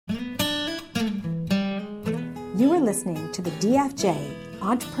You are listening to the DFJ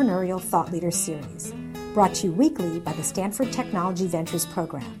Entrepreneurial Thought Leader Series, brought to you weekly by the Stanford Technology Ventures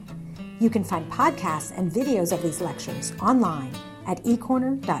Program. You can find podcasts and videos of these lectures online at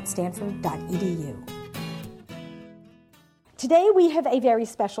ecorner.stanford.edu. Today we have a very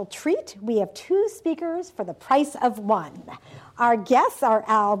special treat. We have two speakers for the price of one. Our guests are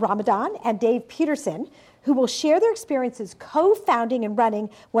Al Ramadan and Dave Peterson, who will share their experiences co-founding and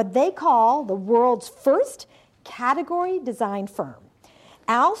running what they call the world's first category design firm.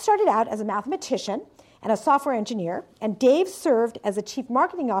 Al started out as a mathematician and a software engineer, and Dave served as a chief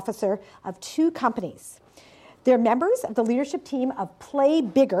marketing officer of two companies. They're members of the leadership team of Play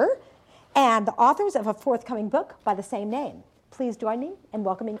Bigger and the authors of a forthcoming book by the same name. Please join me in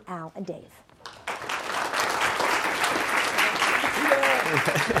welcoming Al and Dave.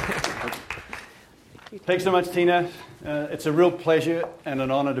 Thanks so much, Tina. It's a real pleasure and an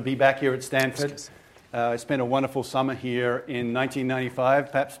honor to be back here at Stanford. I spent a wonderful summer here in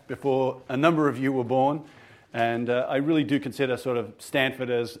 1995, perhaps before a number of you were born. And I really do consider sort of Stanford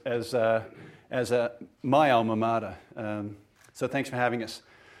as my alma mater. So thanks for having us.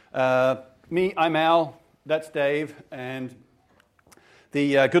 I'm Al, that's Dave, and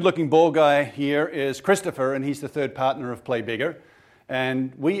the good-looking bald guy here is Christopher, and he's the third partner of Play Bigger.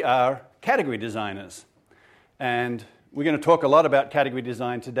 And we are category designers. And we're going to talk a lot about category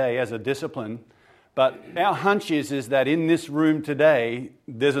design today as a discipline. But our hunch is that in this room today,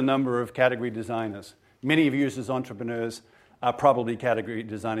 there's a number of category designers. Many of you as entrepreneurs are probably category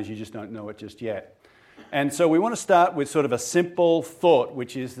designers. You just don't know it just yet. And so we want to start with sort of a simple thought,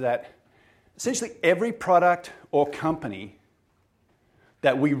 which is that essentially every product or company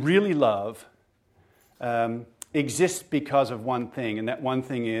that we really love exists because of one thing, and that one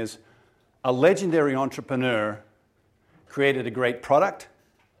thing is a legendary entrepreneur created a great product,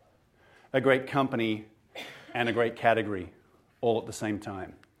 a great company, and a great category all at the same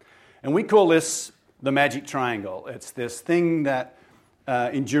time. And we call this the magic triangle. It's this thing that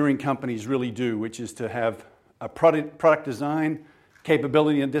enduring companies really do, which is to have a product design,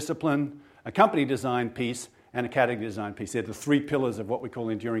 capability and discipline, a company design piece, and a category design piece. They're the three pillars of what we call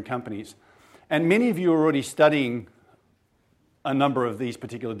enduring companies. And many of you are already studying a number of these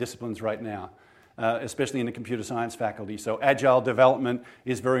particular disciplines right now, especially in the computer science faculty. So agile development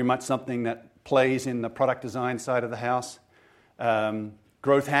is very much something that plays in the product design side of the house.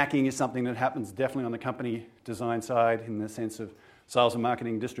 Growth hacking is something that happens definitely on the company design side in the sense of sales and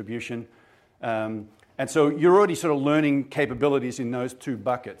marketing distribution. And so you're already sort of learning capabilities in those two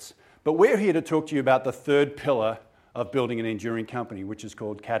buckets. But we're here to talk to you about the third pillar of building an enduring company, which is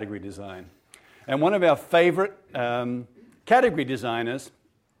called category design. And one of our favorite category designers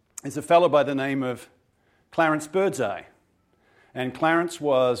is a fellow by the name of Clarence Birdseye. And Clarence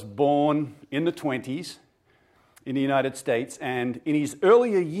was born in the 20s in the United States, and in his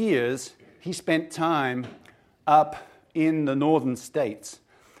earlier years, he spent time up in the northern states.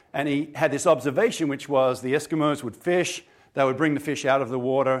 And he had this observation, which was the Eskimos would fish, they would bring the fish out of the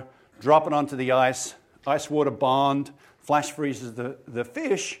water, drop it onto the ice water bond, flash freezes the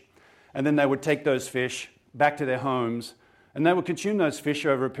fish, and then they would take those fish back to their homes, and they would consume those fish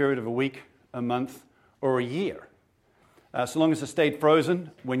over a period of a week, a month, or a year. So long as it stayed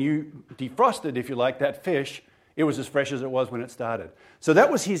frozen, when you defrosted, if you like, that fish, it was as fresh as it was when it started. So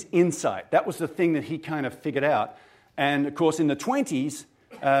that was his insight. That was the thing that he kind of figured out. And of course, in the 20s,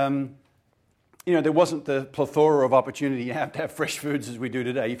 there wasn't the plethora of opportunity you have to have fresh foods as we do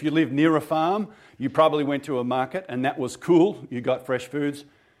today. If you lived near a farm, you probably went to a market, and that was cool. You got fresh foods.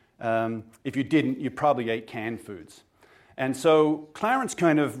 If you didn't, you probably ate canned foods. And so Clarence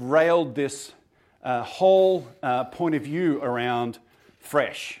kind of railed this whole point of view around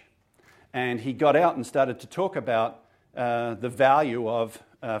fresh. And he got out and started to talk about the value of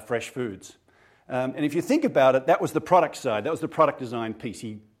fresh foods. And if you think about it, that was the product side. That was the product design piece.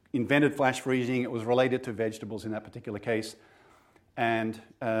 He invented flash freezing. It was related to vegetables in that particular case. And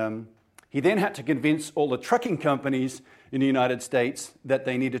he then had to convince all the trucking companies in the United States that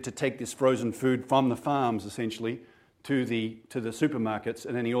they needed to take this frozen food from the farms, essentially, to the supermarkets.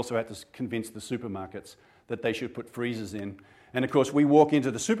 And then he also had to convince the supermarkets that they should put freezers in. And of course, we walk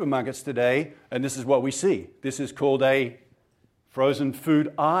into the supermarkets today, and this is what we see. This is called a frozen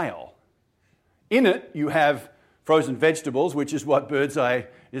food aisle. In it, you have frozen vegetables, which is what Birdseye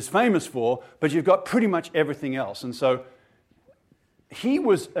is famous for, but you've got pretty much everything else. And so he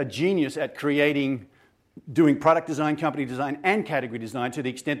was a genius at doing product design, company design, and category design to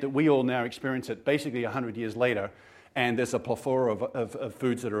the extent that we all now experience it basically 100 years later, and there's a plethora of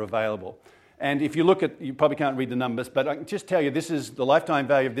foods that are available. And if you look at, you probably can't read the numbers, but I can just tell you, the lifetime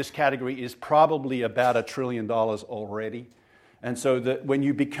value of this category is probably about $1 trillion already. And so that when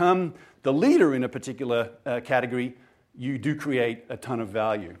you become the leader in a particular category, you do create a ton of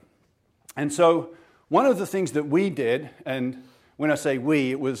value. And so one of the things that we did, and when I say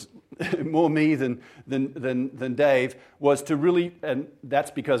we, it was more me than Dave, was to really, and that's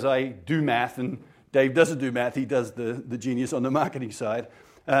because I do math and Dave doesn't do math, he does the genius on the marketing side.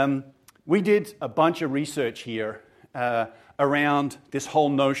 We did a bunch of research here around this whole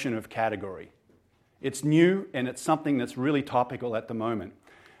notion of category. It's new and it's something that's really topical at the moment.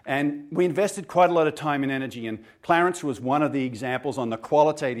 And we invested quite a lot of time and energy, and Clarence was one of the examples on the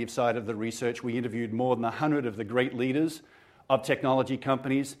qualitative side of the research. We interviewed more than 100 of the great leaders of technology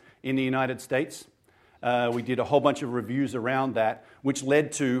companies in the United States. We did a whole bunch of reviews around that, which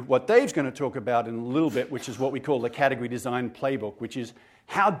led to what Dave's going to talk about in a little bit, which is what we call the category design playbook, which is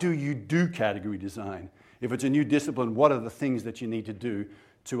how do you do category design? If it's a new discipline, what are the things that you need to do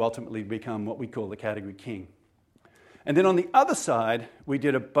to ultimately become what we call the category king? And then on the other side, we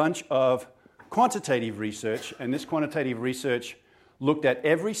did a bunch of quantitative research, and this quantitative research looked at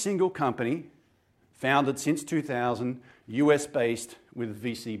every single company founded since 2000, US-based with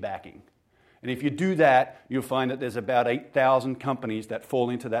VC backing. And if you do that, you'll find that there's about 8,000 companies that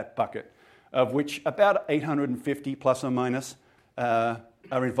fall into that bucket, of which about 850 plus or minus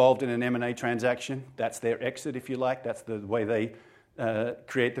are involved in an M&A transaction. That's their exit, if you like. That's the way they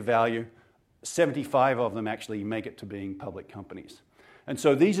create the value. 75 of them actually make it to being public companies. And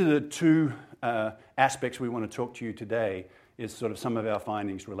so these are the two aspects we want to talk to you today, is sort of some of our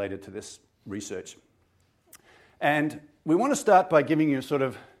findings related to this research. And we want to start by giving you sort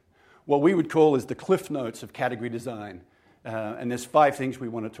of what we would call is the cliff notes of category design. And there's 5 things we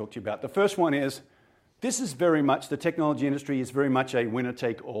want to talk to you about. The first one is, this is very much, the technology industry is very much a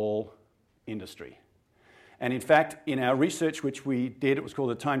winner-take-all industry. And in fact, in our research, which we did, it was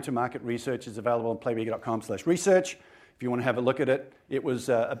called the Time to Market Research. It's available on playbigger.com/research. If you want to have a look at it, it was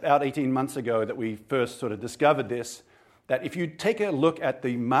about 18 months ago that we first sort of discovered this, that if you take a look at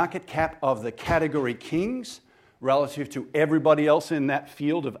the market cap of the category kings relative to everybody else in that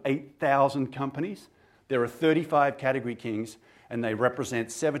field of 8,000 companies, there are 35 category kings, and they represent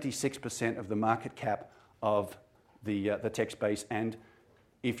 76% of the market cap of the tech space. And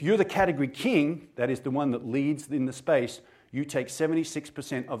if you're the category king, that is the one that leads in the space, you take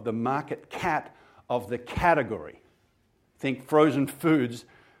 76% of the market cap of the category. Think frozen foods,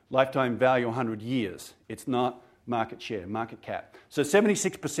 lifetime value 100 years. It's not market share, market cap. So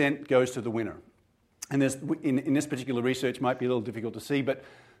 76% goes to the winner. And there's, in this particular research, might be a little difficult to see, but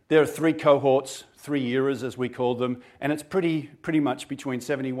there are 3 cohorts, 3 eras as we call them, and it's pretty much between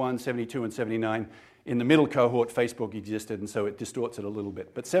 71, 72, and 79. In the middle cohort, Facebook existed, and so it distorts it a little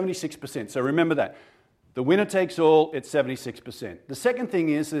bit. But 76%, so remember that. The winner takes all, it's 76%. The second thing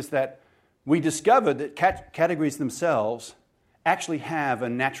is that we discovered that categories themselves actually have a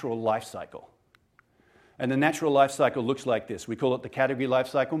natural life cycle. And the natural life cycle looks like this. We call it the category life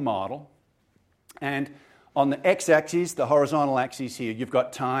cycle model. And on the x-axis, the horizontal axis here, you've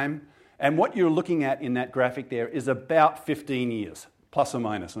got time. And what you're looking at in that graphic there is about 15 years. Plus or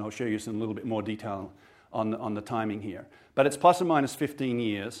minus, and I'll show you some little bit more detail on the timing here. But it's plus or minus 15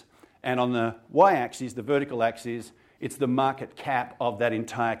 years, and on the y-axis, the vertical axis, it's the market cap of that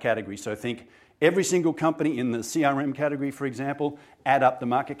entire category. So think every single company in the CRM category, for example, add up the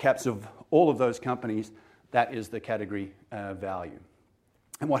market caps of all of those companies, that is the category value.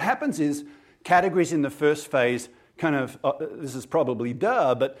 And what happens is categories in the first phase kind of, this is probably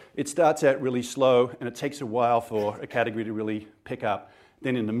but it starts out really slow and it takes a while for a category to really pick up.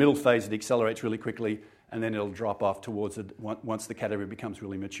 Then in the middle phase it accelerates really quickly and then it'll drop off towards it once the category becomes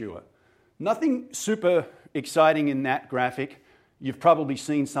really mature. Nothing super exciting in that graphic. You've probably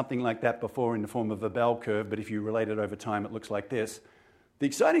seen something like that before in the form of a bell curve, but if you relate it over time it looks like this. The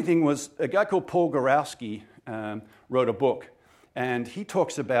exciting thing was a guy called Paul Gorowski wrote a book, and he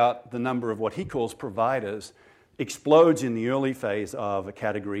talks about the number of what he calls providers explodes in the early phase of a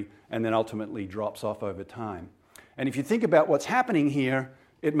category and then ultimately drops off over time. And if you think about what's happening here,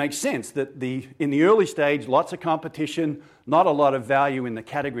 it makes sense that in the early stage, lots of competition, not a lot of value in the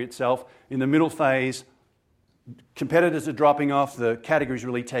category itself. In the middle phase, competitors are dropping off, the category's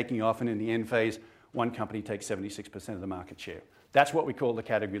really taking off, and in the end phase, one company takes 76% of the market share. That's what we call the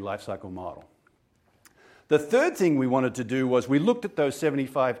category life cycle model. The third thing we wanted to do was we looked at those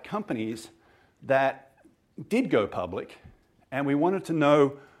 75 companies that did go public, and we wanted to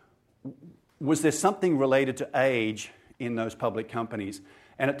know, was there something related to age in those public companies?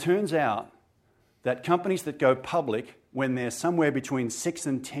 And it turns out that companies that go public when they're somewhere between 6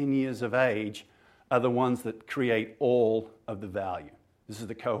 and 10 years of age, are the ones that create all of the value. This is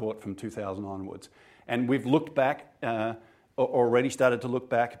the cohort from 2000 onwards. And we've looked back, already started to look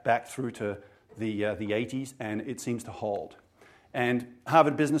back through to the 80s, and it seems to hold. And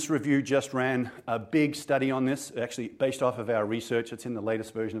Harvard Business Review just ran a big study on this, actually based off of our research. It's in the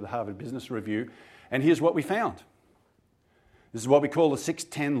latest version of the Harvard Business Review. And here's what we found. This is what we call the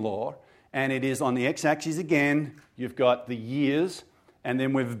 6-10 law. And it is on the x-axis again. You've got the years. And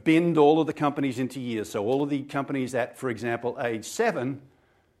then we've binned all of the companies into years. So all of the companies at, for example, age 7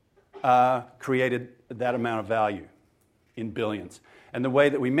 created that amount of value in billions. And the way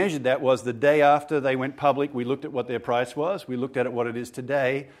that we measured that was the day after they went public, we looked at what their price was. We looked at it what it is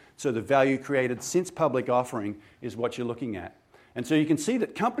today. So the value created since public offering is what you're looking at. And so you can see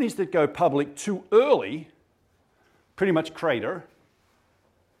that companies that go public too early pretty much crater.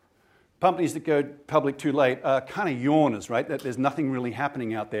 Companies that go public too late are kind of yawners, right? That there's nothing really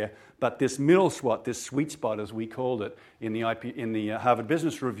happening out there. But this middle spot, this sweet spot, as we called it in the Harvard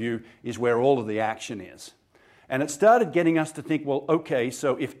Business Review, is where all of the action is. And it started getting us to think, well, okay,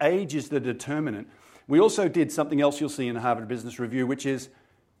 so if age is the determinant, we also did something else you'll see in the Harvard Business Review, which is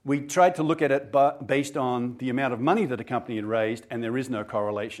we tried to look at it based on the amount of money that a company had raised, and there is no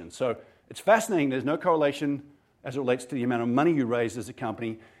correlation. So it's fascinating. There's no correlation as it relates to the amount of money you raised as a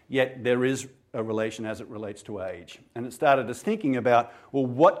company, yet there is a relation as it relates to age. And it started us thinking about, well,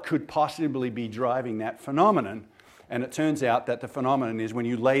 what could possibly be driving that phenomenon? And it turns out that the phenomenon is when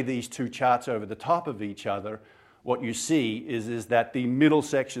you lay these two charts over the top of each other, what you see is that the middle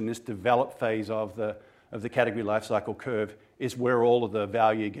section, this developed phase of the category life cycle curve, is where all of the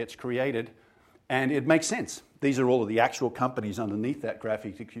value gets created. And it makes sense. These are all of the actual companies underneath that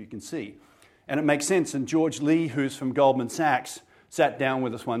graphic that you can see. And it makes sense. And George Lee, who's from Goldman Sachs, sat down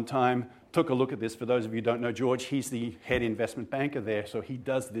with us one time, took a look at this. For those of you who don't know George, he's the head investment banker there, so he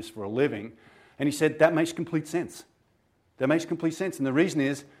does this for a living. And he said, that makes complete sense. That makes complete sense. And the reason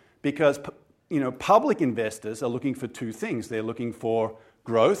is because public investors are looking for two things. They're looking for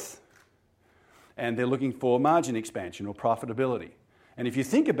growth, and they're looking for margin expansion or profitability. And if you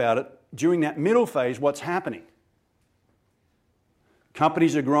think about it, during that middle phase, what's happening?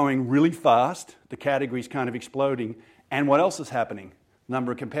 Companies are growing really fast. The category's kind of exploding. And what else is happening? The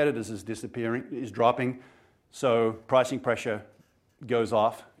number of competitors is dropping. So pricing pressure goes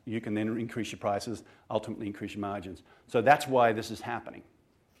off. You can then increase your prices, ultimately increase your margins. So that's why this is happening.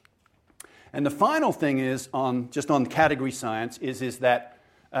 And the final thing is, on category science, is that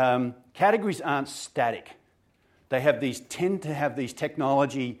categories aren't static. They tend to have these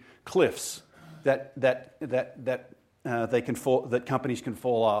technology cliffs that companies can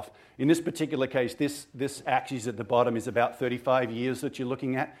fall off. In this particular case, this axis at the bottom is about 35 years that you're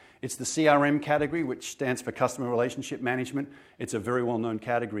looking at. It's the CRM category, which stands for Customer Relationship Management. It's a very well-known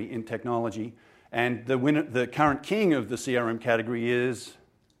category in technology. And the current king of the CRM category is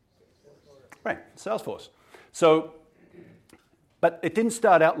Salesforce. So, but it didn't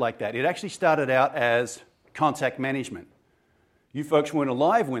start out like that. It actually started out as contact management. You folks weren't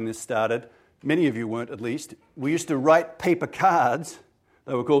alive when this started. Many of you weren't, at least. We used to write paper cards.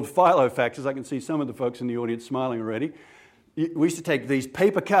 They were called filofaxes. I can see some of the folks in the audience smiling already. We used to take these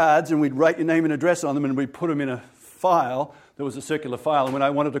paper cards and we'd write your name and address on them and we'd put them in a file. There was a circular file. And when I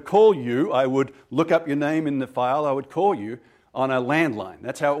wanted to call you, I would look up your name in the file. I would call you on a landline.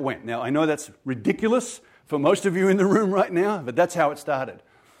 That's how it went. Now, I know that's ridiculous for most of you in the room right now, but that's how it started.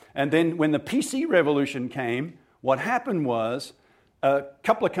 And then when the PC revolution came, what happened was a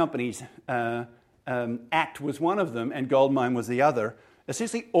couple of companies, ACT was one of them and Goldmine was the other,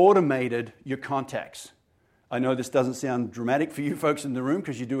 essentially automated your contacts. I know this doesn't sound dramatic for you folks in the room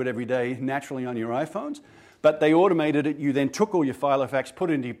because you do it every day naturally on your iPhones, but they automated it. You then took all your filofax,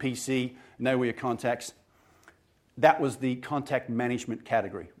 put it into your PC, and they were your contacts. That was the contact management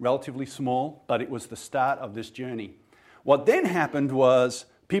category. Relatively small, but it was the start of this journey. What then happened was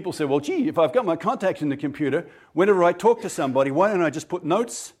people said, well, gee, if I've got my contacts in the computer, whenever I talk to somebody, why don't I just put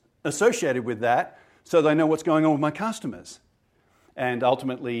notes associated with that so they know what's going on with my customers? And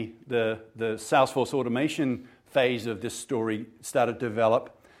ultimately, the Salesforce automation phase of this story started to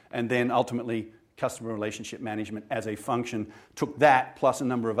develop, and then ultimately customer relationship management as a function took that plus a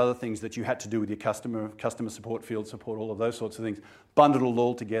number of other things that you had to do with your customer support, field support, all of those sorts of things, bundled it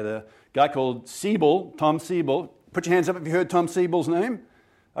all together. A guy called Siebel, Tom Siebel. Put your hands up if you heard Tom Siebel's name.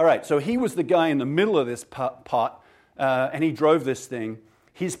 All right, so he was the guy in the middle of this pot, and he drove this thing.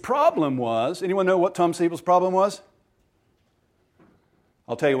 His problem was, anyone know what Tom Siebel's problem was?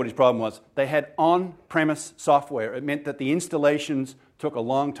 I'll tell you what his problem was. They had on-premise software. It meant that the installations took a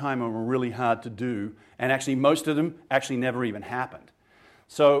long time and were really hard to do, and actually most of them actually never even happened.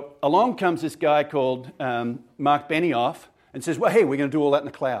 So along comes this guy called Mark Benioff and says, well, hey, we're going to do all that in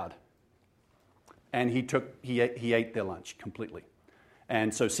the cloud. And he ate their lunch completely.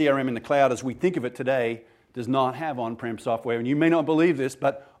 And so CRM in the cloud, as we think of it today, does not have on-prem software. And you may not believe this,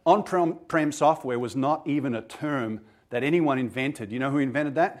 but on-prem software was not even a term that anyone invented. You know who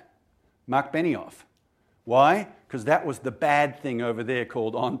invented that? Mark Benioff. Why? Because that was the bad thing over there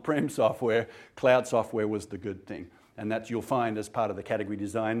called on-prem software. Cloud software was the good thing. And that you'll find as part of the category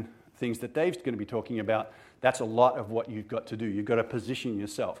design things that Dave's going to be talking about. That's a lot of what you've got to do. You've got to position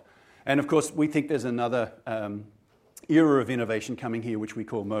yourself. And of course, we think there's another era of innovation coming here, which we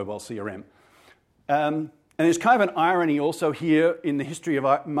call mobile CRM. And there's kind of an irony also here in the history of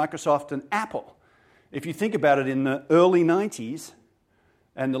Microsoft and Apple. If you think about it, in the early 90s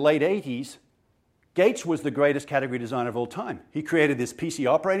and the late 80s, Gates was the greatest category designer of all time. He created this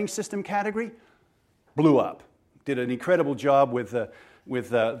PC operating system category, blew up, did an incredible job with the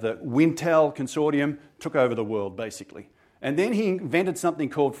Wintel consortium, took over the world basically. And then he invented something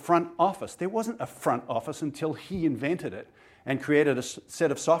called front office. There wasn't a front office until he invented it and created a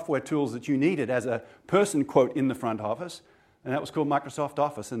set of software tools that you needed as a person, quote, in the front office. And that was called Microsoft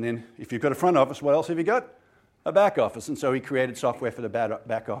Office. And then if you've got a front office, what else have you got? A back office. And so he created software for the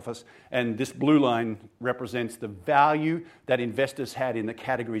back office. And this blue line represents the value that investors had in the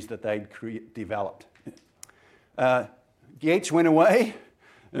categories that they'd developed. Gates went away,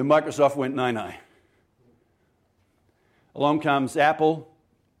 and Microsoft went nine-nine. Along comes Apple,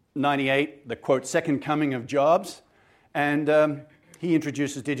 98, the, quote, second coming of Jobs. And he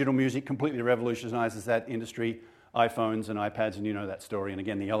introduces digital music, completely revolutionizes that industry, iPhones and iPads, and you know that story. And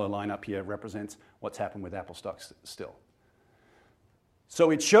again, the yellow line up here represents what's happened with Apple stocks still.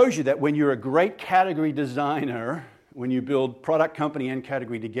 So it shows you that when you're a great category designer, when you build product, company, and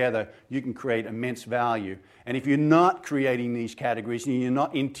category together, you can create immense value. And if you're not creating these categories and you're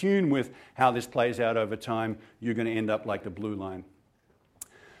not in tune with how this plays out over time, you're going to end up like the blue line.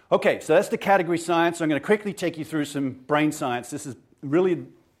 Okay, so that's the category science. I'm going to quickly take you through some brain science. This is really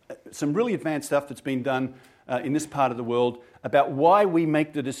some really advanced stuff that's been done in this part of the world about why we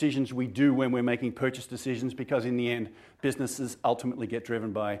make the decisions we do when we're making purchase decisions, because in the end, businesses ultimately get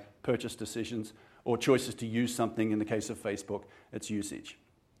driven by purchase decisions or choices to use something. In the case of Facebook, it's usage.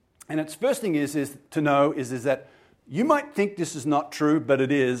 And its first thing is to know is that you might think this is not true, but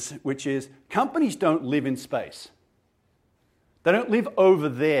it is, which is companies don't live in space. They don't live over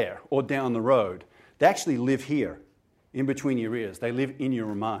there or down the road. They actually live here, in between your ears. They live in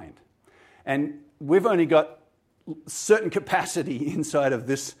your mind. And we've only got certain capacity inside of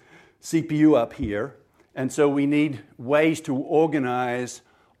this CPU up here, and so we need ways to organize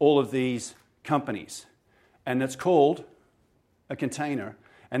all of these companies. And it's called a container,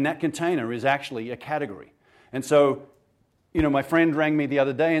 and that container is actually a category. And so, you know, my friend rang me the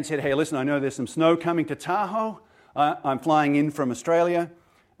other day and said, hey, listen, I know there's some snow coming to Tahoe. I'm flying in from Australia.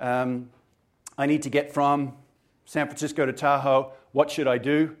 I need to get from San Francisco to Tahoe. What should I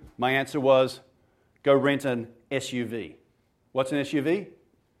do? My answer was, go rent an SUV. What's an SUV?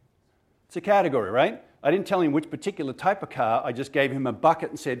 It's a category, right? I didn't tell him which particular type of car. I just gave him a bucket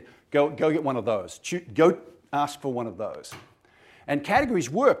and said, go get one of those. Go ask for one of those. And categories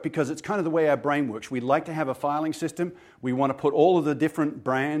work because it's kind of the way our brain works. We like to have a filing system. We want to put all of the different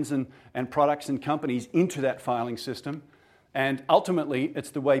brands and products and companies into that filing system. And ultimately,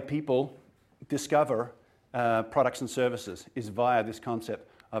 it's the way people discover products and services is via this concept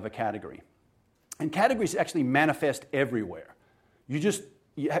of a category. And categories actually manifest everywhere.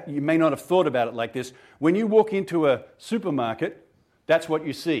 You may not have thought about it like this. When you walk into a supermarket, that's what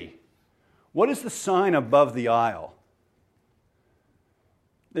you see. What is the sign above the aisle?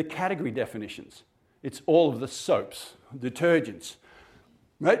 The category definitions. It's all of the soaps, detergents,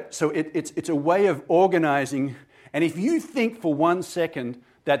 right? So it's a way of organizing. And if you think for 1 second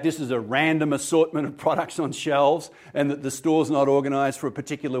that this is a random assortment of products on shelves and that the store's not organized for a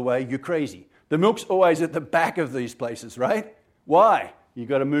particular way, you're crazy. The milk's always at the back of these places, right? Why? You've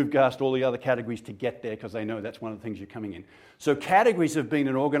got to move past all the other categories to get there because they know that's one of the things you're coming in. So categories have been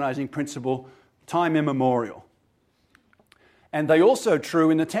an organizing principle time immemorial. And they also true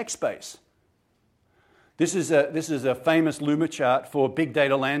in the tech space. This is a famous Luma chart for big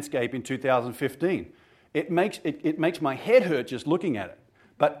data landscape in 2015. It makes my head hurt just looking at it.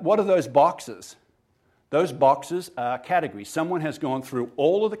 But what are those boxes? Those boxes are categories. Someone has gone through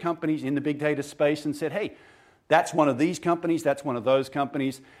all of the companies in the big data space and said, hey, that's one of these companies, that's one of those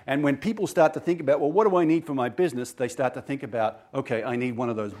companies. And when people start to think about, well, what do I need for my business? They start to think about, okay, I need one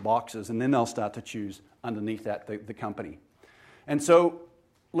of those boxes. And then they'll start to choose underneath that the company. And so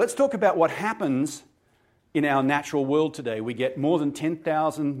let's talk about what happens in our natural world today. We get more than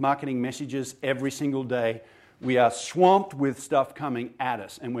 10,000 marketing messages every single day. We are swamped with stuff coming at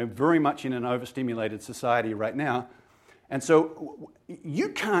us, and we're very much in an overstimulated society right now. And so you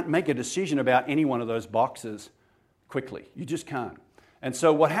can't make a decision about any one of those boxes quickly. You just can't. And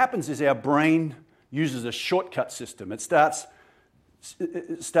so what happens is our brain uses a shortcut system. It starts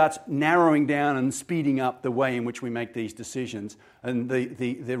narrowing down and speeding up the way in which we make these decisions. And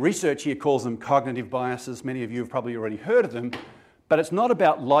the research here calls them cognitive biases. Many of you have probably already heard of them. But it's not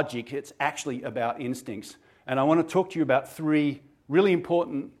about logic. It's actually about instincts. And I want to talk to you about three really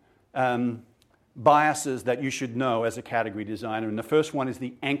important biases that you should know as a category designer. And the first one is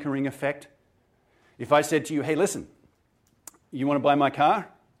the anchoring effect. If I said to you, hey, listen, you want to buy my car?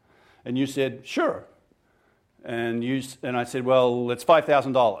 And you said, sure. And I said, well, it's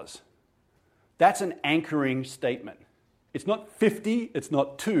 $5,000. That's an anchoring statement. It's not 50, it's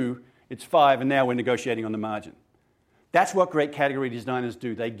not 2, it's 5, and now we're negotiating on the margin. That's what great category designers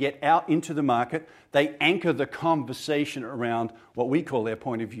do. They get out into the market, they anchor the conversation around what we call their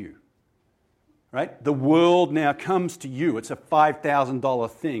point of view. Right? The world now comes to you. It's a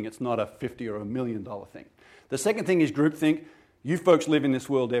 $5,000 thing. It's not a $50 or $1 million thing. The second thing is groupthink. You folks live in this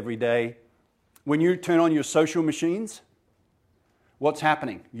world every day. When you turn on your social machines, what's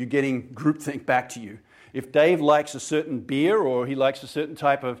happening? You're getting groupthink back to you. If Dave likes a certain beer or he likes a certain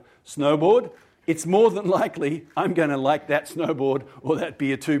type of snowboard, it's more than likely I'm going to like that snowboard or that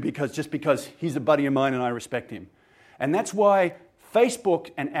beer too because he's a buddy of mine and I respect him. And that's why Facebook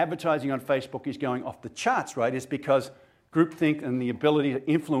and advertising on Facebook is going off the charts, right? Is because groupthink and the ability to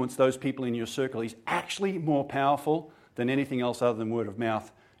influence those people in your circle is actually more powerful than anything else other than word of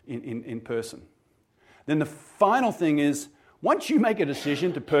mouth in person. Then the final thing is, once you make a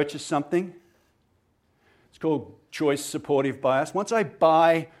decision to purchase something, it's called choice supportive bias. Once I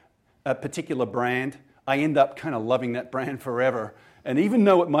buy a particular brand, I end up kind of loving that brand forever. And even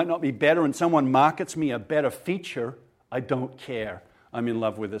though it might not be better and someone markets me a better feature, I don't care. I'm in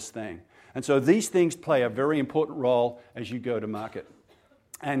love with this thing. And so these things play a very important role as you go to market.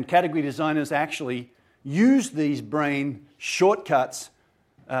 And category designers actually use these brain shortcuts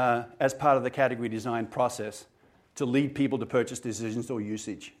as part of the category design process to lead people to purchase decisions or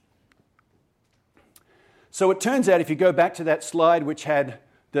usage. So it turns out, if you go back to that slide which had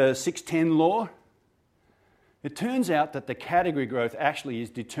the 610 law, it turns out that the category growth actually is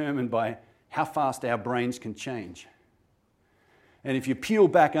determined by how fast our brains can change. And if you peel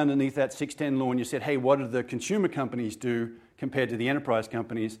back underneath that 610 law and you said, hey, what do the consumer companies do compared to the enterprise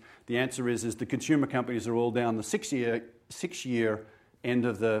companies? The answer is the consumer companies are all down the six-year end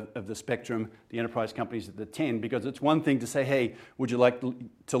of the spectrum, the enterprise companies at the 10, because it's one thing to say, hey, would you like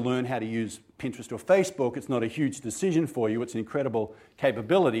to learn how to use Pinterest or Facebook? It's not a huge decision for you. It's an incredible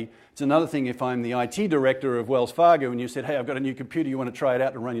capability. It's another thing if I'm the IT director of Wells Fargo and you said, hey, I've got a new computer, you want to try it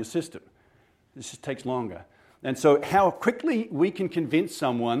out to run your system. This just takes longer. And so how quickly we can convince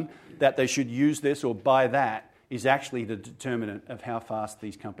someone that they should use this or buy that is actually the determinant of how fast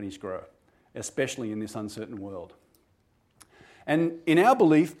these companies grow, especially in this uncertain world. And in our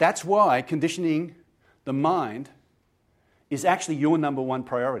belief, that's why conditioning the mind is actually your number one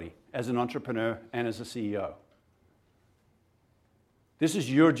priority as an entrepreneur and as a CEO. This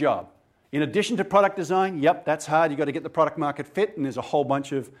is your job. In addition to product design, yep, that's hard. You've got to get the product market fit, and there's a whole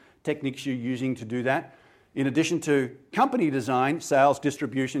bunch of techniques you're using to do that. In addition to company design, sales,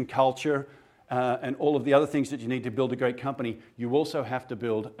 distribution, culture, and all of the other things that you need to build a great company, you also have to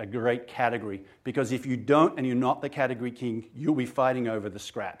build a great category. Because if you don't and you're not the category king, you'll be fighting over the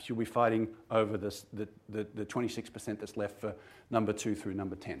scraps. You'll be fighting over the 26% that's left for number 2 through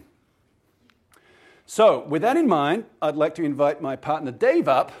number 10. So with that in mind, I'd like to invite my partner Dave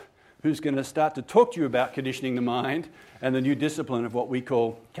up, who's going to start to talk to you about conditioning the mind and the new discipline of what we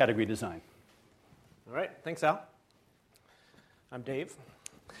call category design. All right, thanks, Al. I'm Dave.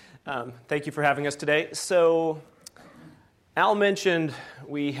 Thank you for having us today. So Al mentioned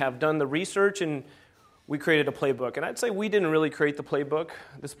we have done the research and we created a playbook. And I'd say we didn't really create the playbook.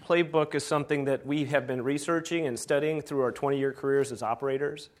 This playbook is something that we have been researching and studying through our 20-year careers as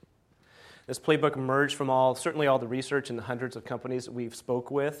operators. This playbook emerged from certainly all the research and the hundreds of companies that we've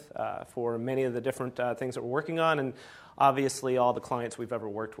spoke with for many of the different things that we're working on, and obviously all the clients we've ever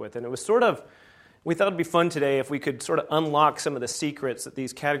worked with. And it was we thought it'd be fun today if we could sort of unlock some of the secrets that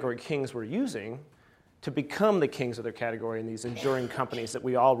these category kings were using to become the kings of their category in these enduring companies that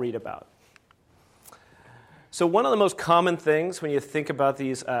we all read about. So one of the most common things when you think about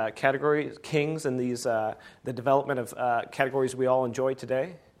these category kings and the development of categories we all enjoy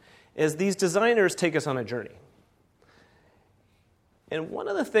today is these designers take us on a journey. And one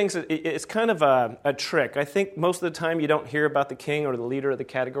of the things, it's kind of a trick. I think most of the time you don't hear about the king or the leader of the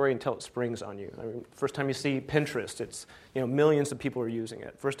category until it springs on you. I mean, first time you see Pinterest, it's millions of people are using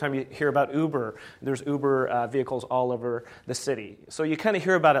it. First time you hear about Uber, there's Uber vehicles all over the city. So you kind of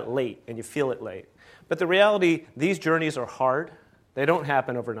hear about it late and you feel it late. But the reality, these journeys are hard. They don't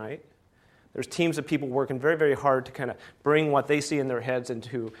happen overnight. There's teams of people working very, very hard to kind of bring what they see in their heads and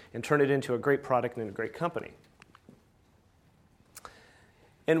turn it into a great product and a great company.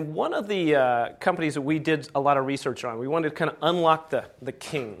 And one of the companies that we did a lot of research on, we wanted to kind of unlock the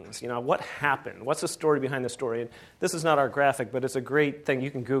kings. What happened? What's the story behind the story? And this is not our graphic, but it's a great thing.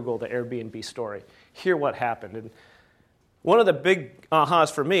 You can Google the Airbnb story. Hear what happened. And one of the big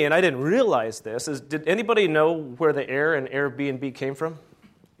ahas for me, and I didn't realize this, is did anybody know where the Air and Airbnb came from?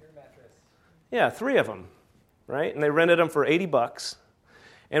 Air mattress. Yeah, 3 of them, right? And they rented them for $80.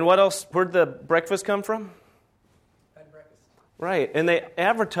 And what else? Where'd the breakfast come from? Right, and they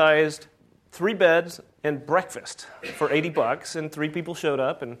advertised 3 beds and breakfast for $80, and 3 people showed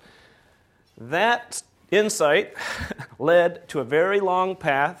up, and that insight led to a very long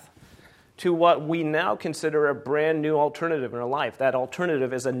path to what we now consider a brand new alternative in our life. That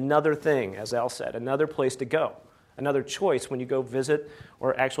alternative is another thing, as Al said, another place to go, another choice when you go visit,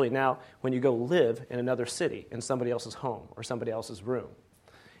 or actually now when you go live in another city, in somebody else's home or somebody else's room.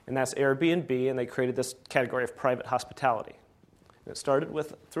 And that's Airbnb, and they created this category of private hospitality. It started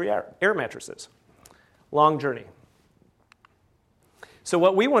with 3 air mattresses. Long journey. So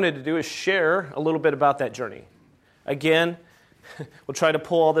what we wanted to do is share a little bit about that journey. Again, we'll try to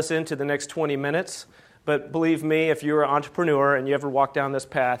pull all this into the next 20 minutes, but believe me, if you're an entrepreneur and you ever walk down this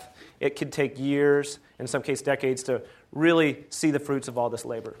path, it could take years, in some cases decades, to really see the fruits of all this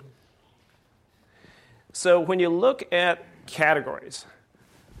labor. So when you look at categories,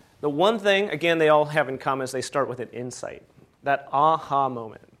 the one thing, again, they all have in common is they start with an insight. That aha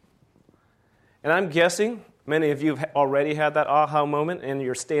moment. And I'm guessing many of you have already had that aha moment and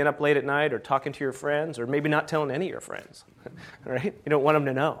you're staying up late at night or talking to your friends or maybe not telling any of your friends, right? You don't want them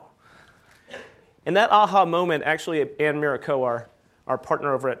to know. And that aha moment, actually, Anne Miraco, our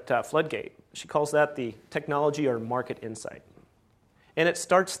partner over at Floodgate, she calls that the technology or market insight. And it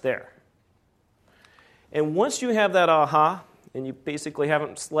starts there. And once you have that aha, and you basically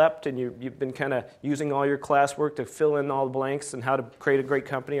haven't slept, and you've been kind of using all your classwork to fill in all the blanks and how to create a great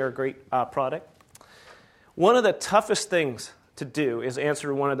company or a great product. One of the toughest things to do is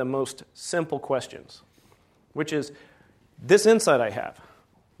answer one of the most simple questions, which is, this insight I have,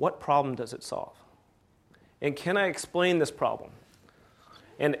 what problem does it solve? And can I explain this problem?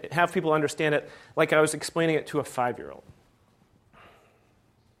 And have people understand it like I was explaining it to a 5-year-old.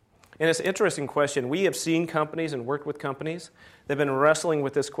 And it's an interesting question. We have seen companies and worked with companies that have been wrestling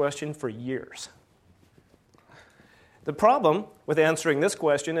with this question for years. The problem with answering this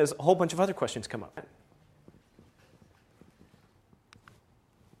question is a whole bunch of other questions come up.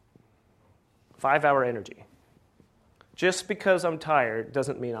 5-hour energy. Just because I'm tired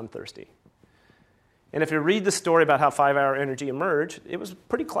doesn't mean I'm thirsty. And if you read the story about how 5-hour energy emerged, it was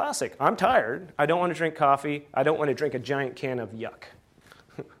pretty classic. I'm tired. I don't want to drink coffee. I don't want to drink a giant can of yuck.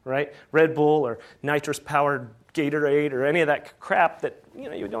 Right? Red Bull or nitrous-powered Gatorade or any of that crap that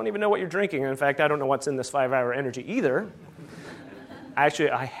you don't even know what you're drinking. And in fact, I don't know what's in this 5-hour energy either.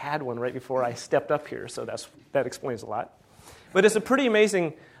 Actually, I had one right before I stepped up here, so that explains a lot. But it's a pretty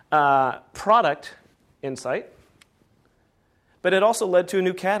amazing product insight. But it also led to a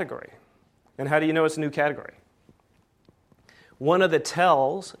new category. And how do you know it's a new category? One of the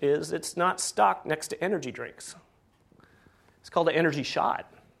tells is it's not stocked next to energy drinks. It's called an energy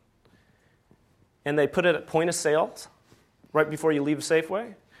shot. And they put it at point of sales right before you leave a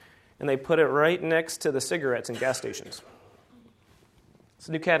Safeway, and they put it right next to the cigarettes in gas stations. It's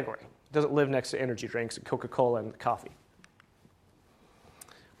a new category. It doesn't live next to energy drinks and Coca-Cola and coffee.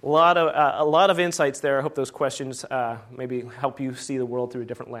 A lot of insights there. I hope those questions maybe help you see the world through a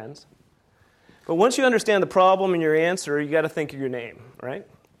different lens. But once you understand the problem and your answer, you got to think of your name, right?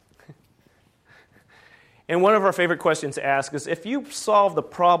 And one of our favorite questions to ask is, if you solve the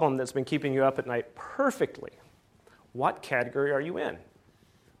problem that's been keeping you up at night perfectly, what category are you in?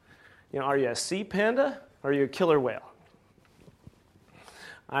 Are you a sea panda or are you a killer whale?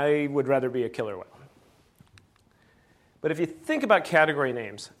 I would rather be a killer whale. But if you think about category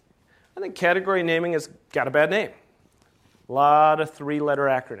names, I think category naming has got a bad name. A lot of 3-letter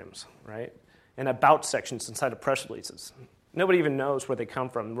acronyms, right? And about sections inside of press releases. Nobody even knows where they come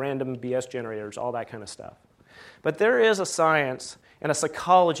from. Random BS generators, all that kind of stuff. But there is a science and a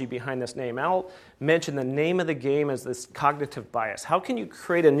psychology behind this name. Al mentioned the name of the game is this cognitive bias. How can you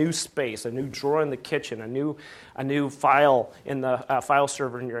create a new space, a new drawer in the kitchen, a new file in the file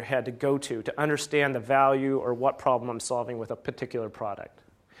server in your head to go to understand the value or what problem I'm solving with a particular product?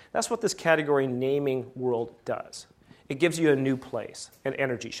 That's what this category naming world does. It gives you a new place, an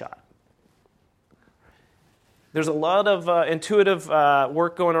energy shot. There's a lot of intuitive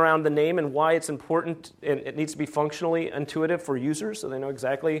work going around the name and why it's important, and it needs to be functionally intuitive for users so they know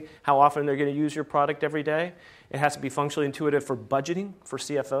exactly how often they're going to use your product every day. It has to be functionally intuitive for budgeting for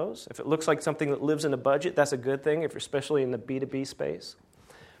CFOs. If it looks like something that lives in a budget, that's a good thing, if you're especially in the B2B space.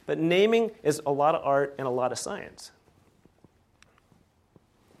 But naming is a lot of art and a lot of science.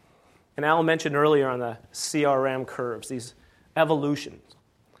 And Al mentioned earlier on the CRM curves, these evolutions.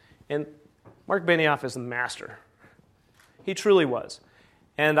 And Mark Benioff is the master. He truly was.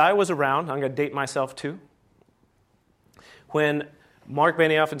 And I was around, I'm going to date myself too, when Mark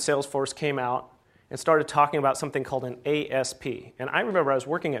Benioff and Salesforce came out and started talking about something called an ASP. And I remember I was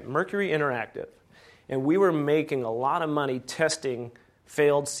working at Mercury Interactive, and we were making a lot of money testing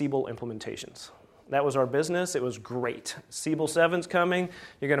failed Siebel implementations. That was our business. It was great. Siebel 7's coming.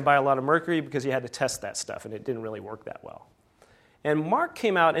 You're going to buy a lot of Mercury because you had to test that stuff, and it didn't really work that well. And Mark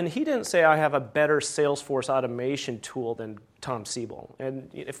came out, and he didn't say, I have a better Salesforce automation tool than Tom Siebel. And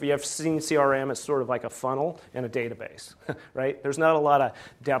if you have seen CRM, it's sort of like a funnel and a database, right? There's not a lot of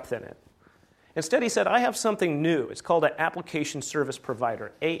depth in it. Instead, he said, I have something new. It's called an Application Service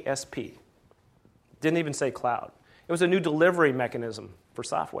Provider, ASP. Didn't even say cloud. It was a new delivery mechanism for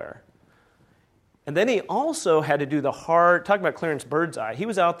software. And then he also had to do the hard, talk about Clarence Birdseye, he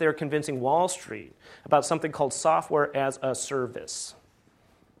was out there convincing Wall Street about something called software as a service.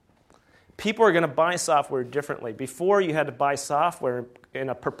 People are going to buy software differently. Before, you had to buy software in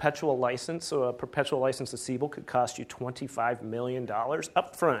a perpetual license, so a perpetual license to Siebel could cost you $25 million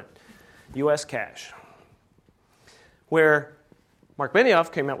up front, U.S. cash. Where Mark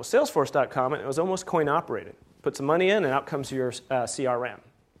Benioff came out with Salesforce.com, and it was almost coin-operated. Put some money in, and out comes your CRM.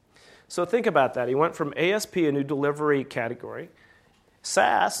 So think about that. He went from ASP, a new delivery category,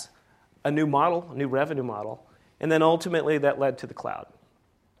 SaaS, a new model, a new revenue model, and then ultimately that led to the cloud.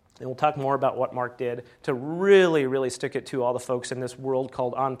 And we'll talk more about what Mark did to really, really stick it to all the folks in this world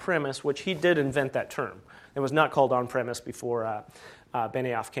called on-premise, which he did invent that term. It was not called on-premise before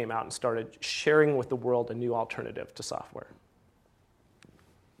Benioff came out and started sharing with the world a new alternative to software.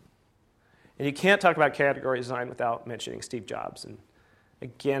 And you can't talk about category design without mentioning Steve Jobs. And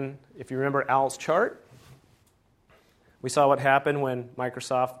again, if you remember Al's chart, we saw what happened when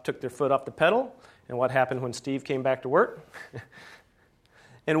Microsoft took their foot off the pedal and what happened when Steve came back to work.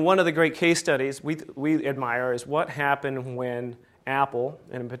 And one of the great case studies we admire is what happened when Apple,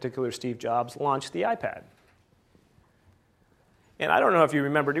 and in particular Steve Jobs, launched the iPad. And I don't know if you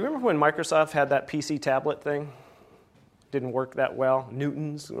remember, do you remember when Microsoft had that PC tablet thing? Didn't work that well.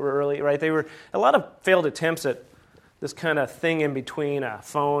 Newtons were early, right? They were a lot of failed attempts at this kind of thing in between a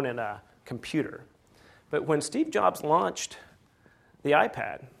phone and a computer. But when Steve Jobs launched the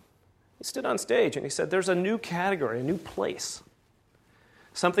iPad, he stood on stage and he said, there's a new category, a new place.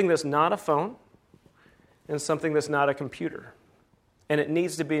 Something that's not a phone and something that's not a computer. And it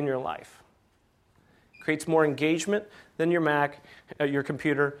needs to be in your life. It creates more engagement than your Mac, your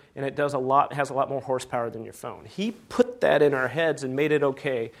computer, and it has a lot more horsepower than your phone. He put that in our heads and made it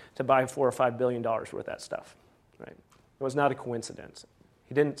okay to buy $4 or $5 billion worth of that stuff. Right? It was not a coincidence.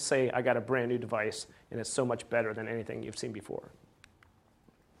 He didn't say, I got a brand new device and it's so much better than anything you've seen before.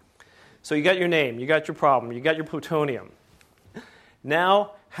 So you got your name, you got your problem, you got your plutonium.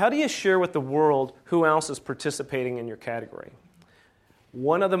 Now, how do you share with the world who else is participating in your category?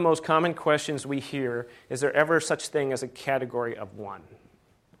 One of the most common questions we hear, is there ever such thing as a category of one?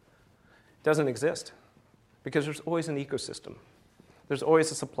 It doesn't exist because there's always an ecosystem. There's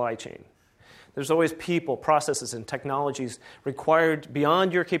always a supply chain. There's always people, processes, and technologies required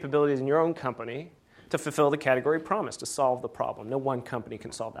beyond your capabilities in your own company to fulfill the category promise, to solve the problem. No one company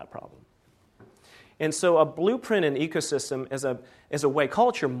can solve that problem. And so a blueprint and ecosystem is a way, call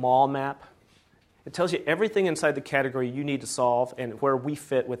it your mall map. It tells you everything inside the category you need to solve and where we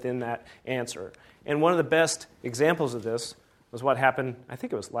fit within that answer. And one of the best examples of this was what happened, I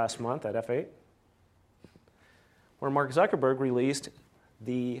think it was last month at F8, where Mark Zuckerberg released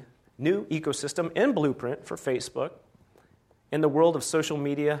the new ecosystem and blueprint for Facebook in the world of social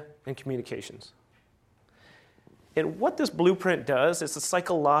media and communications. And what this blueprint does is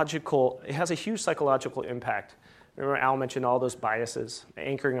it has a huge psychological impact. Remember Al mentioned all those biases, the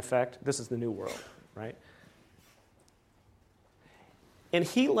anchoring effect. This is the new world, right? And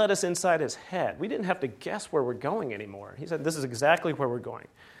he let us inside his head. We didn't have to guess where we're going anymore. He said, this is exactly where we're going.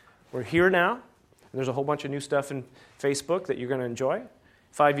 We're here now. And there's a whole bunch of new stuff in Facebook that you're going to enjoy.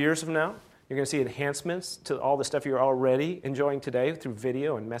 5 years from now, you're going to see enhancements to all the stuff you're already enjoying today through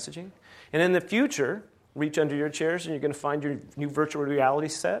video and messaging. And in the future, reach under your chairs and you're going to find your new virtual reality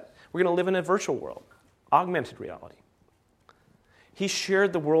set. We're going to live in a virtual world, augmented reality. He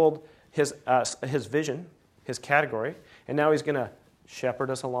shared the world, his vision, his category, and now he's going to shepherd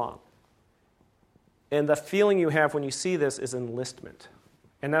us along. And the feeling you have when you see this is enlistment.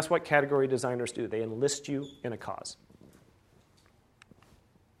 And that's what category designers do. They enlist you in a cause.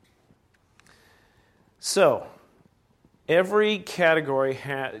 So, every category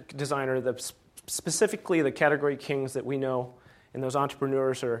designer, specifically the category kings that we know, and those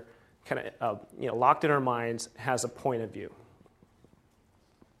entrepreneurs are kind of locked in our minds, has a point of view.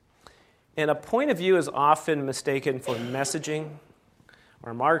 And a point of view is often mistaken for messaging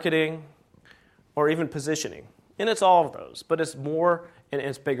or marketing or even positioning. And it's all of those, but it's more and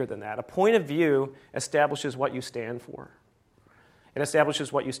it's bigger than that. A point of view establishes what you stand for. It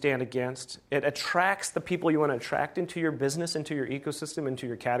establishes what you stand against. It attracts the people you want to attract into your business, into your ecosystem, into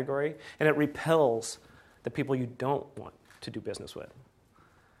your category, and it repels the people you don't want to do business with.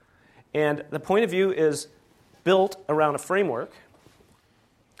 And the point of view is built around a framework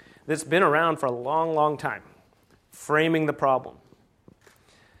that's been around for a long, long time. Framing the problem.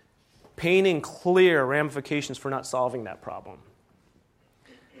 Painting clear ramifications for not solving that problem.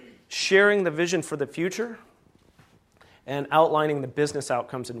 Sharing the vision for the future and outlining the business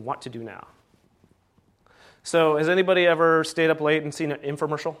outcomes and what to do now. So, has anybody ever stayed up late and seen an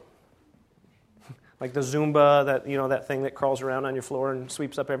infomercial? Like the Zumba, that thing that crawls around on your floor and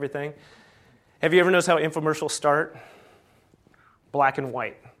sweeps up everything? Have you ever noticed how infomercials start? Black and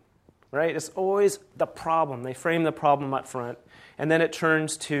white, right? It's always the problem. They frame the problem up front, and then it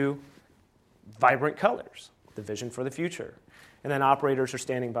turns to vibrant colors, the vision for the future, and then operators are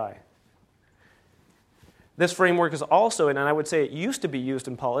standing by. This framework is also, and I would say it used to be used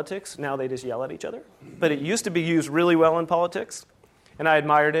in politics. Now they just yell at each other. But it used to be used really well in politics, and I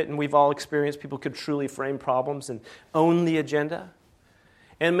admired it, and we've all experienced people could truly frame problems and own the agenda.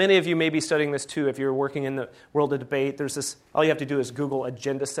 And many of you may be studying this too. If you're working in the world of debate, there's this, all you have to do is Google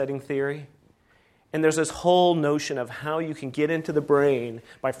agenda setting theory. And there's this whole notion of how you can get into the brain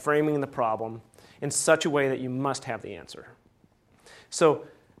by framing the problem in such a way that you must have the answer. So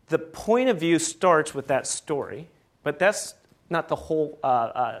the point of view starts with that story, but that's not the whole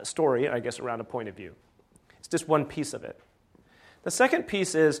story, I guess, around a point of view. It's just one piece of it. The second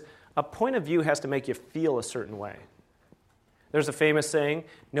piece is a point of view has to make you feel a certain way. There's a famous saying,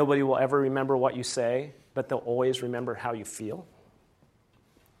 nobody will ever remember what you say, but they'll always remember how you feel.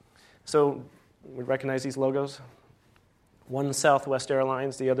 So we recognize these logos. One Southwest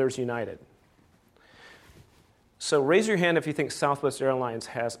Airlines, the other is United. So raise your hand if you think Southwest Airlines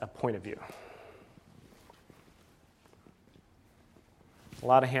has a point of view. A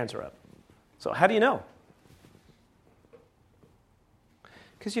lot of hands are up. So how do you know?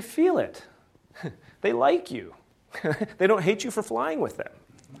 Because you feel it. They like you. They don't hate you for flying with them.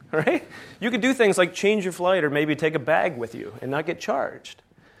 Right? You could do things like change your flight or maybe take a bag with you and not get charged.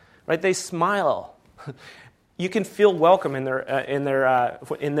 Right? They smile. You can feel welcome in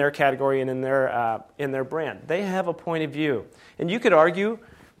their category and in their brand. They have a point of view, and you could argue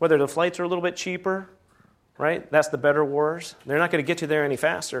whether the flights are a little bit cheaper, right? That's the better wars. They're not going to get you there any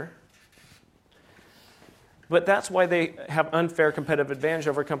faster, but that's why they have unfair competitive advantage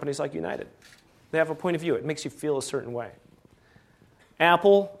over companies like United. They have a point of view. It makes you feel a certain way.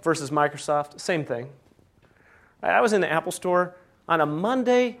 Apple versus Microsoft, same thing. I was in the Apple store on a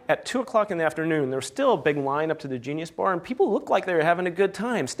Monday at 2 o'clock in the afternoon. There was still a big line up to the Genius Bar, and people looked like they were having a good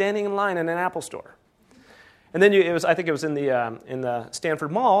time standing in line in an Apple store. And then I think it was in the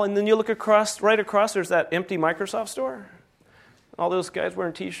Stanford Mall, and then you look right across, there's that empty Microsoft store. All those guys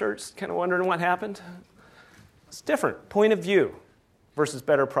wearing T-shirts, kind of wondering what happened. It's different. Point of view versus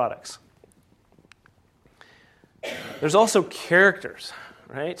better products. There's also characters,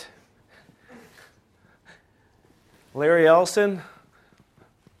 right? Larry Ellison,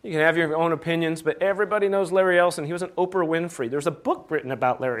 you can have your own opinions, but everybody knows Larry Ellison. He was an Oprah Winfrey. There's a book written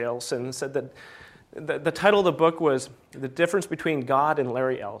about Larry Ellison that said that the title of the book was The Difference Between God and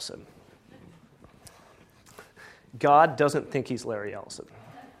Larry Ellison. God doesn't think he's Larry Ellison.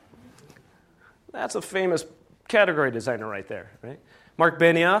 That's a famous category designer right there, right? Mark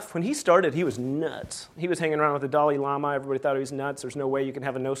Benioff, when he started, he was nuts. He was hanging around with the Dalai Lama. Everybody thought he was nuts. There's no way you can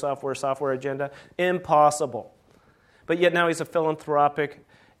have a no software agenda. Impossible. But yet now he's a philanthropic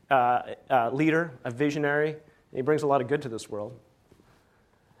leader, a visionary. He brings a lot of good to this world.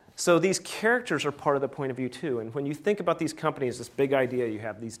 So these characters are part of the point of view too. And when you think about these companies, this big idea you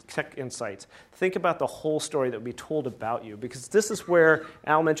have, these tech insights, think about the whole story that will be told about you. Because this is where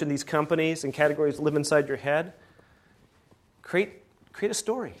Al mentioned these companies and categories live inside your head. Create a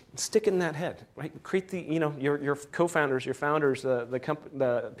story and stick it in that head. Right? Create your co-founders, your founders,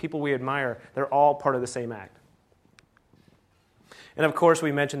 the people we admire. They're all part of the same act. And of course,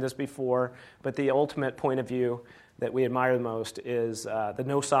 we mentioned this before, but the ultimate point of view that we admire the most is the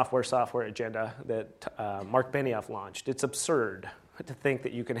no software agenda that Mark Benioff launched. It's absurd to think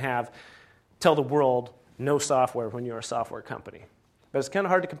that you can tell the world no software when you're a software company. But it's kind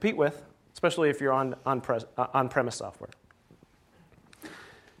of hard to compete with, especially if you're on-premise software.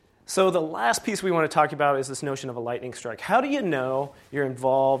 So the last piece we want to talk about is this notion of a lightning strike. How do you know you're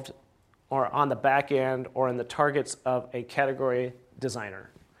involved or on the back end or in the targets of a category designer?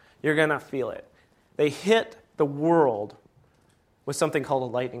 You're going to feel it. They hit the world with something called a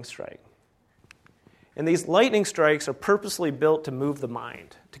lightning strike. And these lightning strikes are purposely built to move the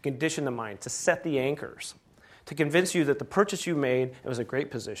mind, to condition the mind, to set the anchors, to convince you that the purchase you made, it was a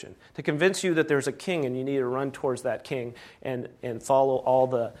great position, to convince you that there's a king and you need to run towards that king and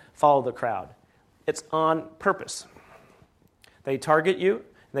follow the crowd. It's on purpose. They target you,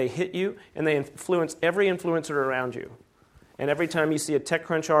 they hit you, and they influence every influencer around you. And every time you see a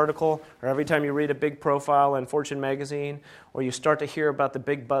TechCrunch article, or every time you read a big profile in Fortune magazine, or you start to hear about the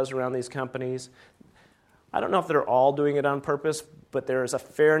big buzz around these companies, I don't know if they're all doing it on purpose, but there is a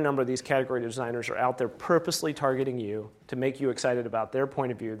fair number of these category designers are out there purposely targeting you to make you excited about their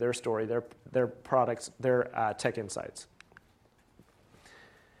point of view, their story, their products, their tech insights.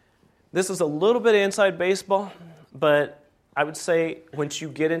 This is a little bit of inside baseball, but I would say once you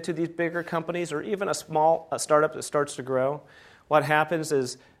get into these bigger companies or even a startup that starts to grow, what happens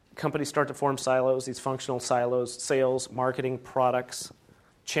is companies start to form silos, these functional silos, sales, marketing, products,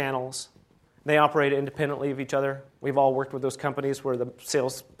 channels. They operate independently of each other. We've all worked with those companies where the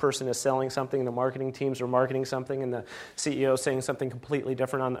salesperson is selling something, the marketing teams are marketing something, and the CEO is saying something completely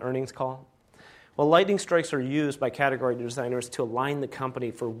different on the earnings call. Well, lightning strikes are used by category designers to align the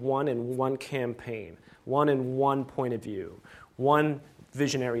company for one campaign, one point of view, one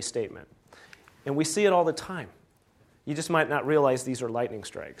visionary statement. And we see it all the time. You just might not realize these are lightning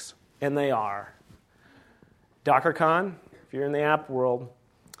strikes, and they are. DockerCon, if you're in the app world,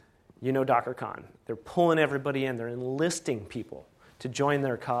 you know DockerCon. They're pulling everybody in. They're enlisting people to join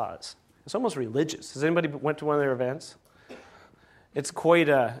their cause. It's almost religious. Has anybody went to one of their events? It's quite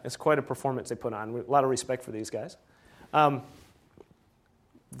a performance they put on. A lot of respect for these guys.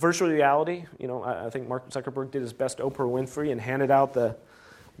 Virtual reality, I think Mark Zuckerberg did his best Oprah Winfrey and handed out the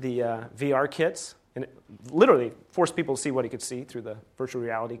VR kits, and it literally forced people to see what he could see through the virtual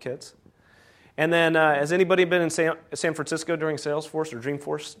reality kits. And then, has anybody been in San Francisco during Salesforce or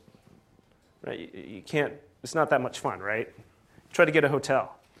Dreamforce? Right, you can't. It's not that much fun, right? Try to get a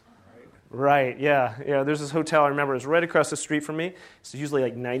hotel. Right, yeah. There's this hotel I remember. It was right across the street from me. It's usually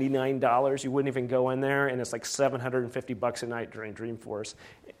like $99. You wouldn't even go in there, and it's like $750 a night during Dreamforce.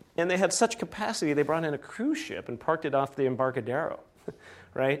 And they had such capacity, they brought in a cruise ship and parked it off the Embarcadero,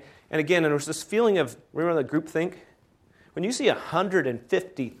 right? And again, there was this feeling of, remember the groupthink? When you see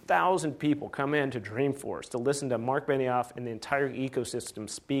 150,000 people come into Dreamforce to listen to Mark Benioff and the entire ecosystem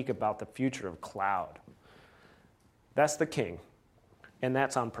speak about the future of cloud, that's the king, and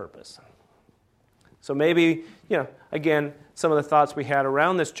that's on purpose. So maybe, again, some of the thoughts we had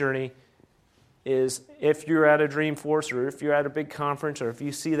around this journey is if you're at a Dreamforce or if you're at a big conference or if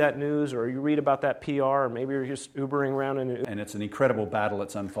you see that news or you read about that PR or maybe you're just Ubering around. And it's an incredible battle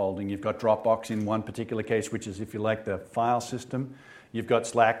that's unfolding. You've got Dropbox in one particular case, which is, if you like, the file system. You've got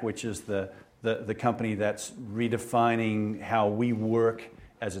Slack, which is the company that's redefining how we work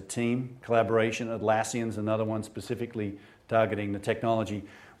as a team. Collaboration. Atlassian's another one specifically targeting the technology.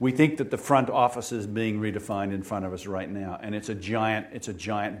 We think that the front office is being redefined in front of us right now, and it's a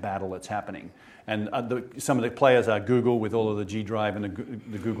giant battle that's happening. And some of the players are Google with all of the G Drive and the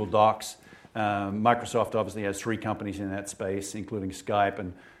Google Docs. Microsoft obviously has 3 companies in that space, including Skype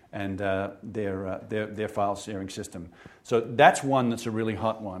and their file sharing system. So that's one that's a really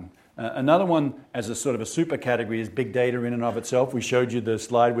hot one. Another one, as a sort of a super category, is big data in and of itself. We showed you the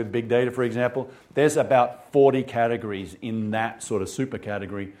slide with big data, for example. There's about 40 categories in that sort of super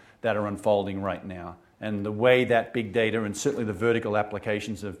category that are unfolding right now. And the way that big data, and certainly the vertical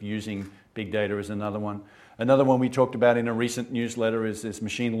applications of using big data, is another one. Another one we talked about in a recent newsletter is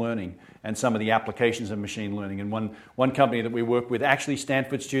machine learning and some of the applications of machine learning. And one company that we work with, actually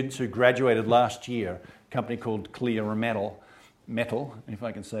Stanford students who graduated last year, a company called Clear Metal, if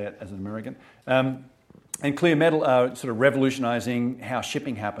I can say it as an American. And Clear Metal are sort of revolutionizing how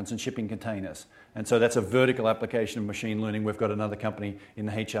shipping happens and shipping containers. And so that's a vertical application of machine learning. We've got another company in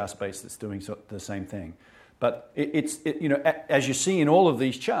the HR space that's doing the same thing. But as you see in all of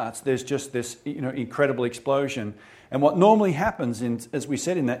these charts, there's just this incredible explosion. And what normally happens, as we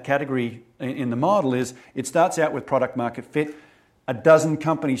said in that category in the model, is it starts out with product market fit. A dozen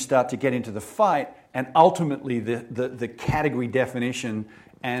companies start to get into the fight, and ultimately the category definition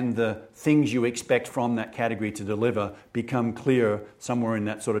and the things you expect from that category to deliver become clear somewhere in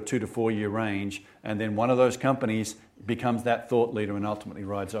that sort of 2 to 4 year range. And then one of those companies becomes that thought leader and ultimately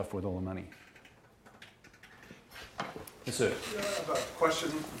rides off with all the money. Yes, sir. Yeah, I have a question.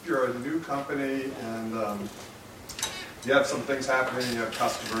 If you're a new company and you have some things happening, you have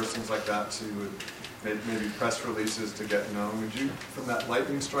customers, things like that, so you would maybe press releases to get known. Would you, from that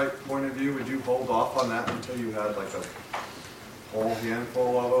lightning strike point of view, would you hold off on that until you had like a whole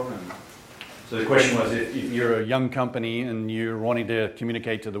handful of them? And so the question was, if you're a young company and you're wanting to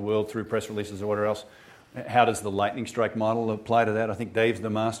communicate to the world through press releases or whatever else, how does the lightning strike model apply to that? I think Dave's the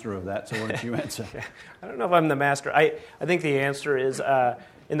master of that, so why don't you answer? I don't know if I'm the master. I think the answer is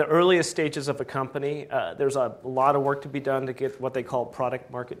in the earliest stages of a company, there's a lot of work to be done to get what they call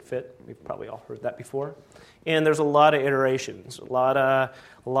product market fit. We've probably all heard that before. And there's a lot of iterations, a lot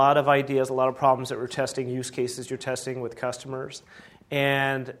of ideas, a lot of problems that we're testing, use cases you're testing with customers,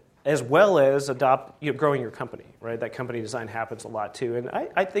 and as well as growing your company, right? That company design happens a lot too. And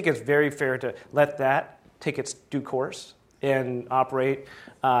I think it's very fair to let that take its due course and operate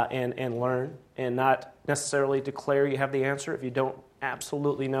and learn, and not necessarily declare you have the answer if you don't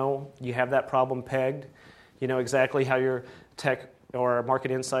absolutely know you have that problem pegged. You know exactly how your tech or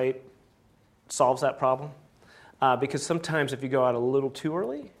market insight solves that problem. Because sometimes if you go out a little too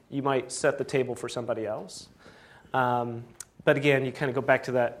early, you might set the table for somebody else. But again, you kind of go back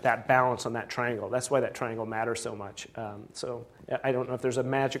to that balance on that triangle. That's why that triangle matters so much. So I don't know if there's a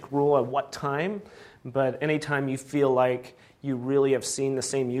magic rule at what time, but anytime you feel like you really have seen the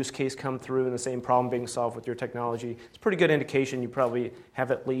same use case come through and the same problem being solved with your technology, it's a pretty good indication you probably have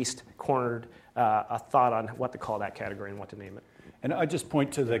at least cornered a thought on what to call that category and what to name it. And I just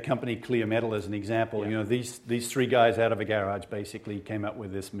point to the company Clear Metal as an example. Yeah. These three guys out of a garage basically came up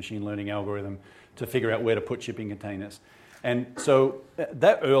with this machine learning algorithm to figure out where to put shipping containers. And so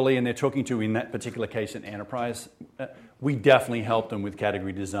that early, and they're talking to, in that particular case, an enterprise, we definitely helped them with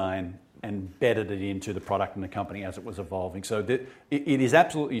category design and embedded it into the product and the company as it was evolving. So it is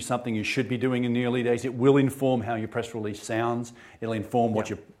absolutely something you should be doing in the early days. It will inform how your press release sounds. It'll inform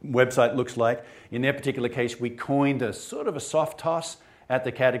what your website looks like. In their particular case, we coined a sort of a soft toss at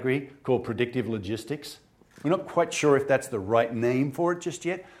the category called predictive logistics. We're not quite sure if that's the right name for it just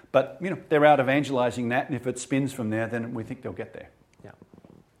yet, but they're out evangelizing that, and if it spins from there, then we think they'll get there. Yeah.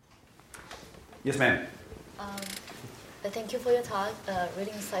 Yes, ma'am. Thank you for your talk,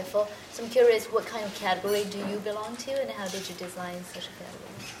 really insightful. So I'm curious, what kind of category do you belong to, and how did you design such a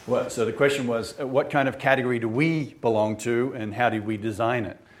category? Well, so the question was, what kind of category do we belong to, and how did we design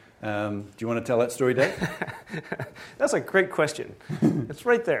it? Do you want to tell that story, Dave? That's a great question. It's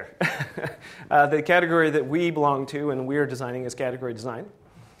right there. The category that we belong to and we're designing is category design.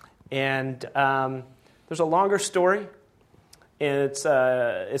 And there's a longer story. And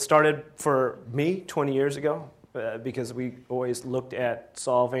it started for me 20 years ago because we always looked at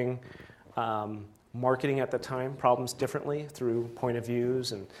solving marketing at the time problems differently through point of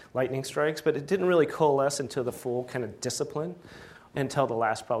views and lightning strikes. But it didn't really coalesce into the full kind of discipline until the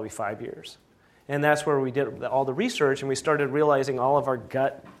last probably 5 years. And that's where we did all the research, and we started realizing all of our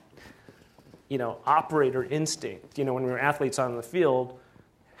gut, operator instinct, when we were athletes on the field,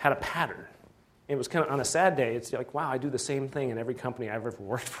 had a pattern. It was kind of, on a sad day, it's like, wow, I do the same thing in every company I've ever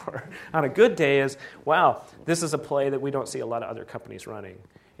worked for. On a good day is, wow, this is a play that we don't see a lot of other companies running.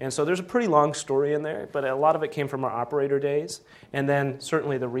 And so there's a pretty long story in there, but a lot of it came from our operator days, and then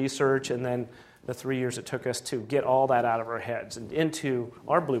certainly the research, and then the 3 years it took us to get all that out of our heads and into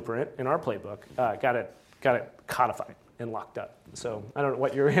our blueprint and our playbook, got it codified and locked up. So I don't know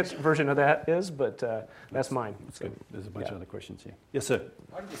what your version of that is, but that's mine. So there's a bunch of other questions here. Yes, sir.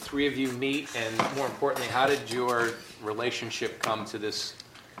 How did the three of you meet, and more importantly, how did your relationship come to this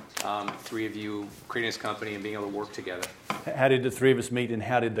three of you creating this company and being able to work together? How did the three of us meet, and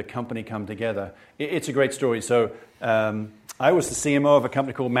how did the company come together? It's a great story. So I was the CMO of a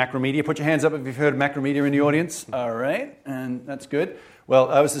company called Macromedia. Put your hands up if you've heard of Macromedia in the audience. All right, and that's good. Well,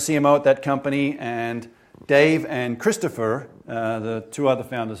 I was the CMO at that company, and Dave and Christopher, the two other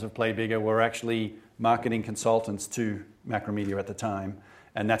founders of Play Bigger, were actually marketing consultants to Macromedia at the time,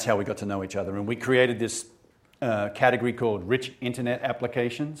 and that's how we got to know each other. And we created this category called Rich Internet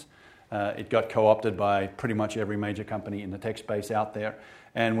Applications, It got co-opted by pretty much every major company in the tech space out there.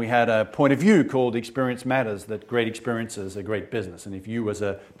 And we had a point of view called Experience Matters, that great experiences are great business. And if you as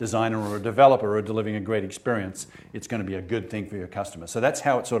a designer or a developer are delivering a great experience, it's going to be a good thing for your customer. So that's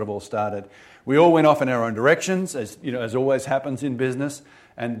how it sort of all started. We all went off in our own directions, as always happens in business.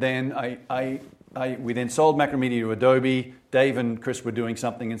 And then we then sold Macromedia to Adobe. Dave and Chris were doing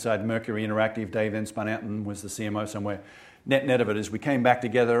something inside Mercury Interactive. Dave then spun out and was the CMO somewhere. Net of it is we came back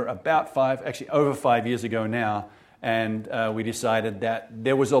together over 5 years ago now, and we decided that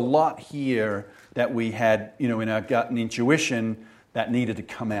there was a lot here that we had, in our gut and intuition that needed to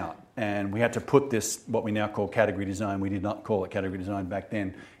come out. And we had to put this, what we now call category design, we did not call it category design back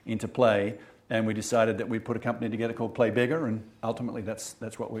then, into play. And we decided that we'd put a company together called Play Bigger, and ultimately that's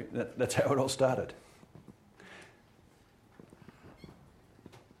how it all started.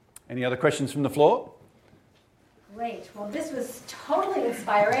 Any other questions from the floor? Great. Well, this was totally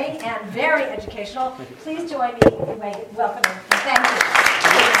inspiring and very educational. Please join me in welcoming. Thank you.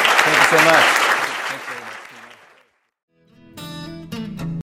 Thank you so much.